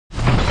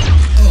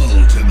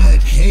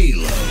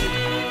payload.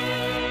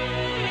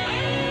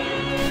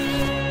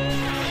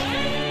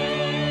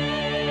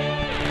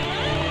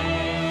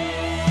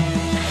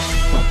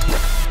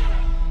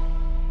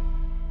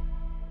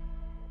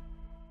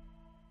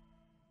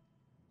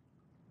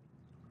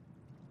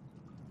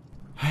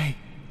 Hey.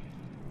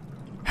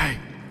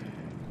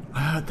 I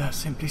heard that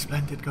Simply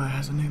Splendid guy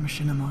has a new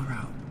Machinima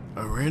out.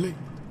 Oh, really?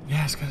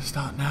 Yeah, it's gonna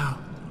start now.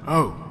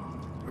 Oh,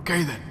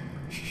 okay then.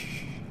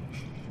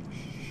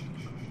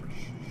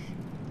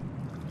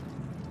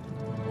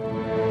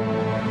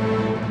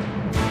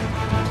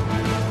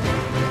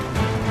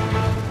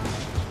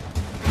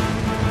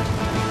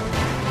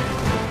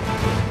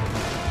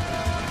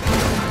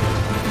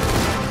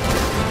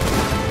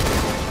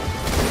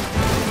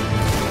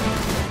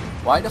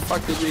 Why the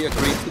fuck did we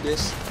agree to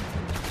this?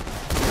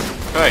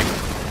 Hey,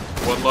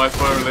 one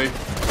life only.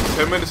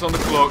 10 minutes on the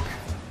clock.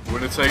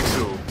 Winner takes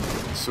all.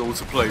 It's all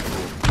to play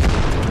for.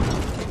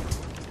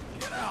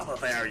 Get out of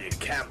there, you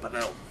camping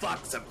little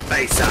fucks, and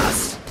face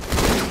us!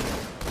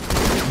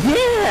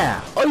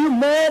 Yeah! Are you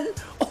mad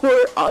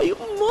or are you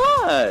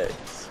mad?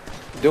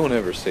 Don't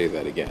ever say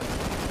that again.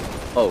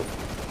 Oh,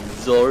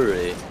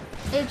 sorry.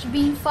 It's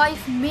been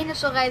 5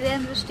 minutes already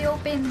and we're still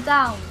pinned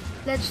down.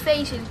 Let's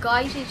face it,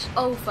 guys, it's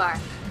over.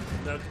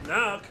 Knock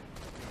knock.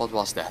 What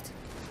was that?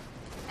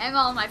 Hang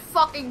on, my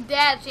fucking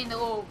dad's in the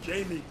room.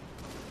 Jamie,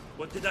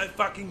 what did I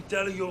fucking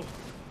tell you?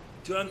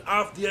 Turn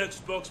off the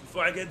Xbox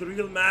before I get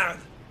real mad.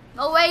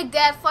 No way,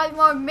 Dad, 5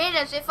 more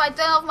minutes. If I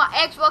turn off my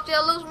Xbox,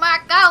 I'll lose my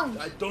account.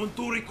 I don't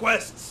do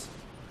requests.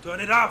 Turn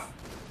it off.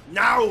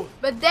 Now.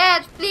 But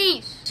Dad,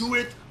 please. Do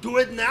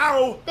it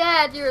now.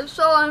 Dad, you're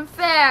so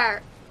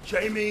unfair.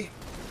 Jamie,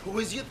 who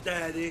is your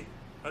daddy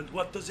and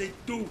what does it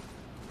do?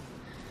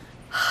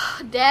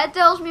 Dad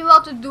tells me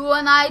what to do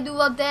and I do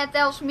what Dad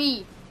tells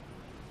me.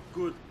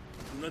 Good.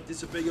 Do not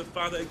disobey your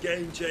father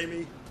again,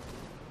 Jamie.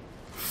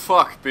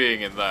 Fuck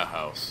being in that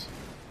house.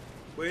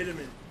 Wait a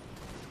minute.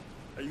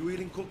 Are you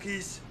eating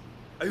cookies?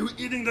 Are you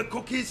eating the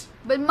cookies?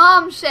 But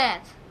Mom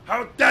said.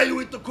 How dare you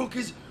eat the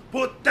cookies?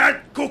 Put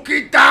that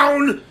cookie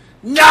down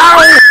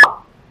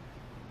now!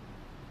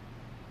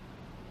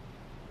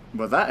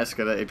 Well, that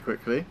escalated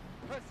quickly.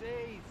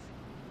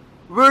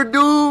 We're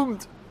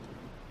doomed!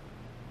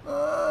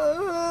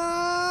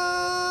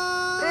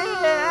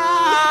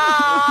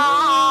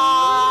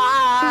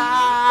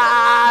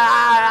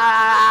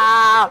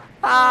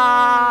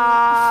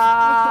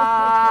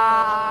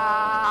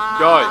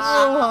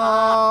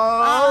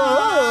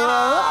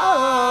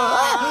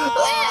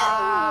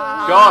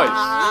 Guys!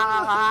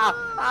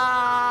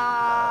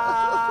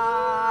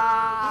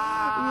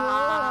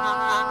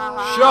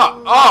 Shut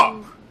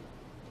up!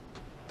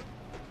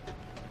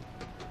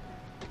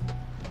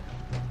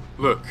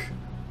 Look,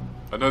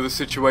 I know the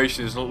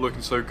situation is not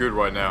looking so good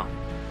right now,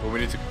 but we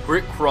need to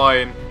quit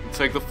crying and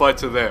take the fight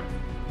to them.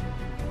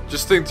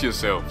 Just think to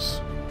yourselves,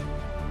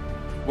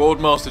 what would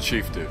Master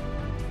Chief do?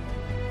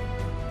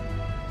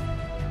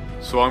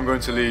 So I'm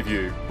going to leave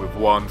you with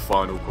one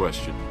final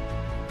question.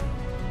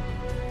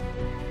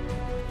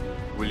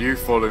 Will you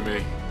follow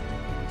me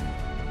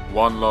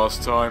one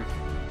last time?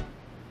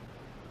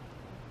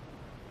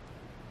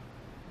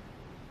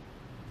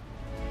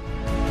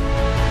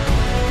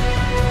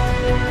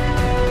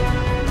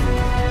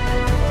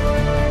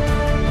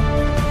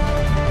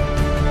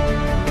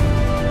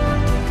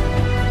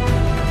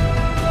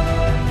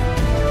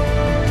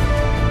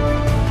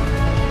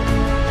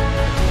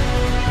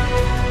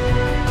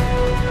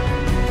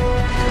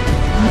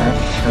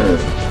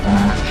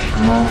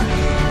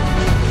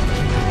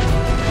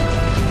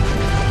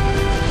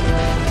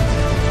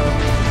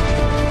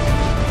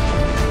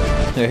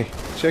 Hey,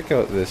 check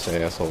out this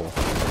asshole.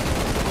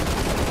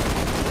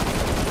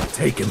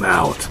 Take him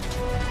out.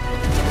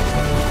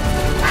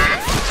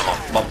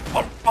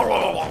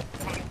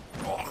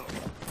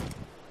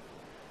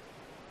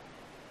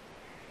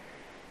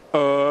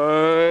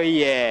 Oh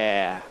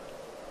yeah.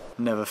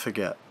 Never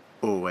forget,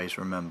 always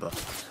remember.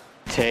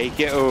 Take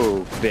it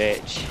all,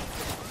 bitch.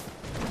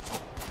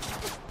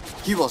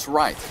 He was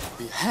right.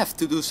 We have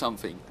to do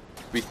something.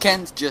 We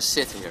can't just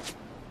sit here.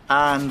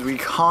 And we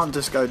can't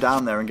just go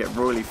down there and get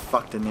royally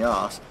fucked in the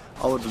arse.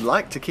 I would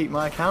like to keep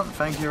my account,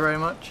 thank you very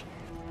much.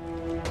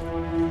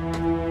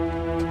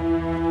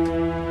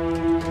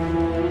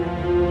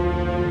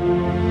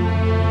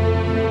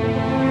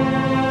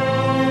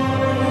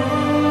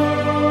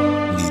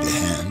 Need a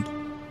hand?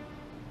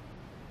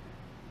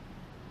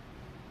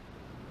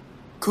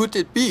 Could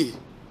it be?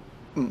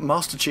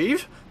 Master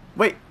Chief?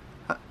 Wait,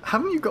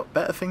 haven't you got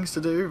better things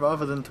to do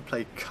rather than to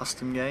play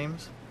custom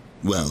games?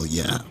 Well,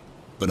 yeah.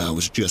 But I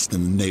was just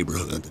in the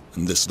neighborhood,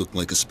 and this looked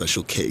like a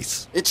special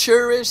case. It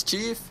sure is,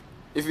 Chief.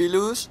 If we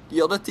lose,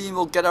 the other team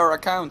will get our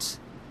accounts.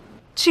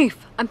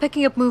 Chief, I'm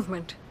picking up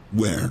movement.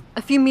 Where?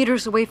 A few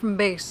meters away from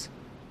base.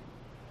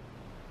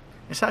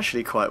 It's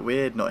actually quite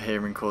weird not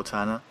hearing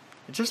Cortana.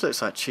 It just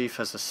looks like Chief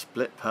has a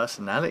split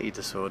personality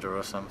disorder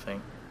or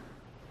something.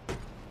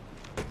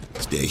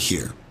 Stay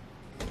here.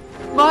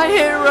 My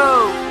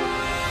hero!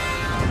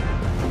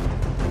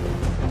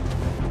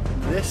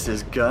 This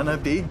is gonna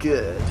be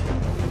good.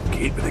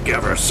 Keep it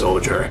together,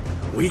 soldier.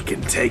 We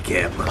can take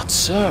him. But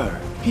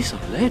sir, he's a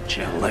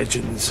legend.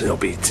 Legends he'll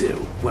be too,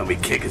 when we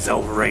kick his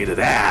overrated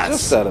ass.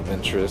 Just out of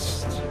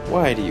interest,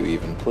 why do you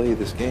even play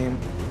this game?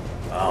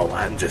 Oh,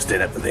 I'm just in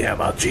it for the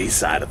MLG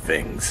side of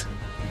things.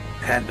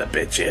 And the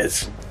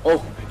bitches.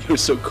 Oh, you're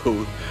so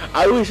cool.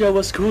 I wish I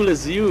was cool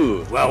as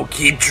you. Well,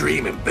 keep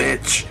dreaming,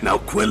 bitch. Now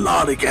quit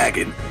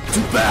lollygagging. To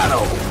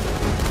battle.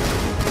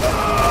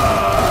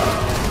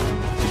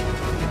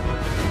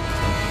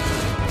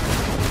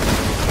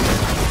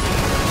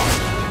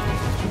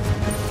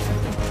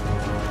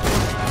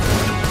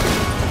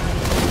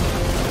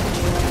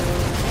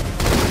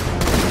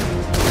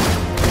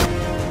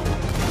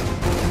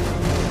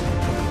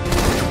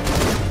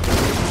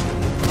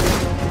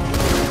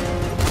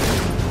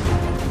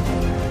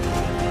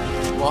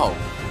 Wow,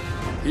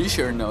 he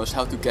sure knows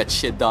how to get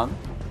shit done.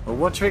 Well,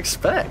 what do you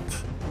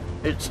expect?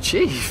 It's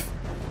Chief.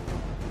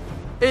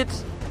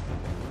 It's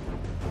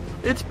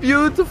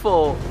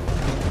beautiful.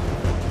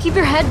 Keep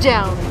your head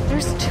down.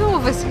 There's two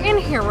of us in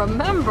here,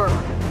 remember?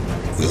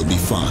 We'll be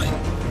fine.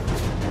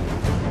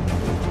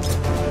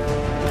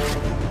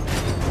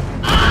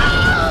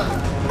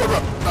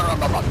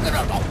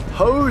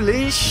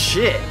 Holy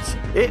shit!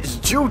 It's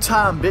duel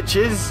time,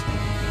 bitches!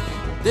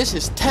 This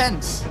is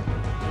tense.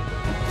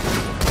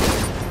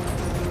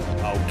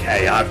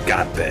 Okay, I've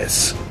got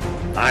this.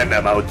 I'm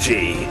MOG.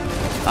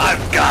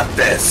 I've got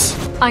this.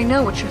 I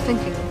know what you're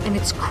thinking, and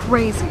it's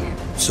crazy.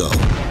 So,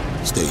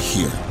 stay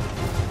here.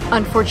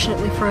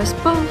 Unfortunately for us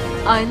both,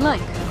 I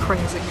like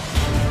crazy.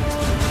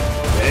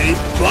 8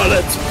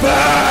 bullets,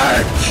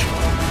 bitch!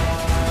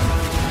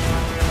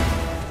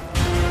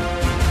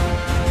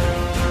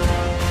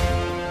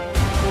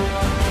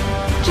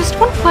 Just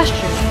one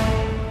question.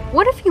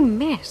 What if you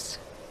miss?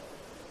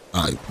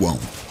 I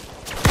won't.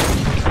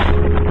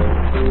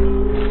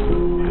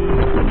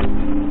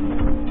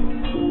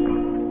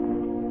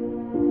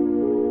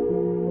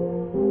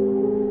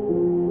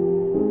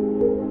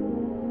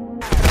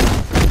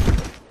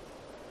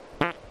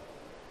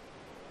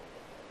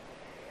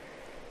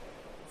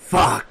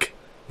 Fuck!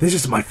 This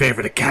is my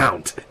favorite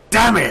account.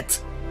 Damn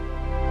it!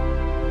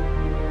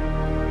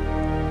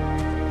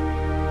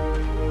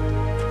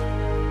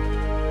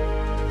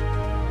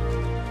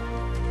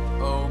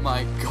 Oh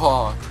my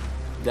god,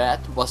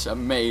 that was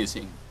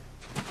amazing.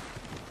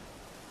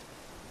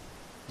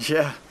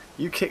 Yeah,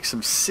 you kicked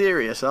some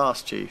serious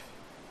ass, Chief.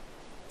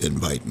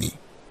 Invite me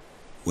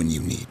when you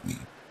need me.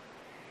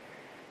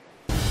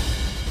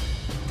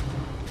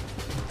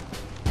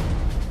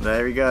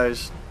 There he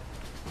goes.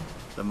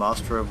 The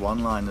master of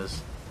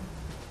one-liners.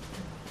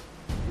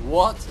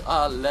 What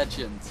a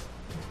legend.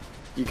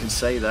 You can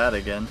say that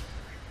again.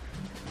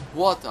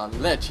 What a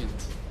legend.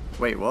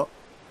 Wait, what?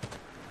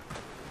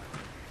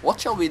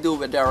 What shall we do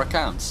with their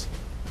accounts?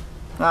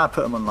 Put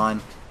them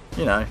online.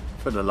 You know,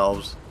 for the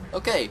lols.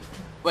 Okay,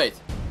 wait.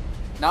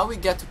 Now we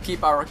get to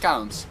keep our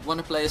accounts.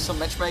 Wanna play some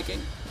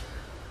matchmaking?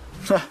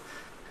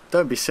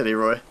 Don't be silly,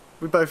 Roy.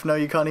 We both know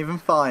you can't even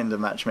find a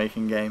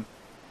matchmaking game.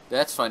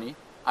 That's funny.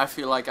 I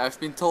feel like I've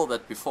been told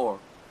that before.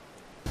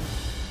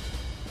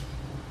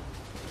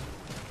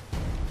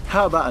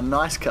 How about a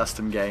nice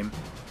custom game?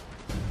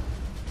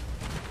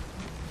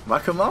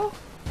 Whack-a-mole?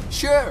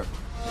 Sure!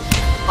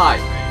 Hi,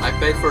 I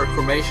paid for a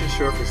cremation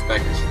service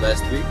package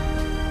last week.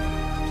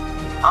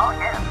 Oh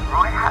yes,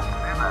 Roy has to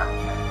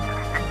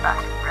just sit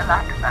back,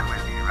 relax, and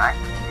we'll be right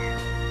with you.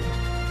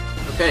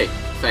 Okay,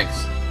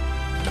 thanks.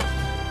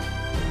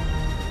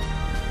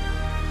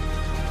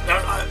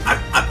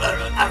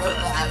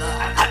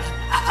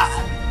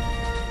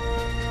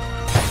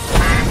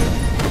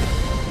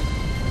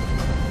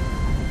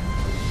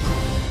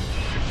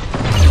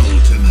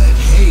 Ultimate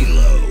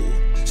Halo.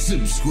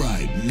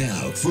 Subscribe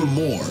now for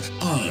more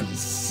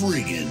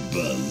unfriggin'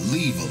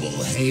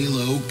 believable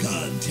Halo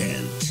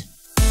content.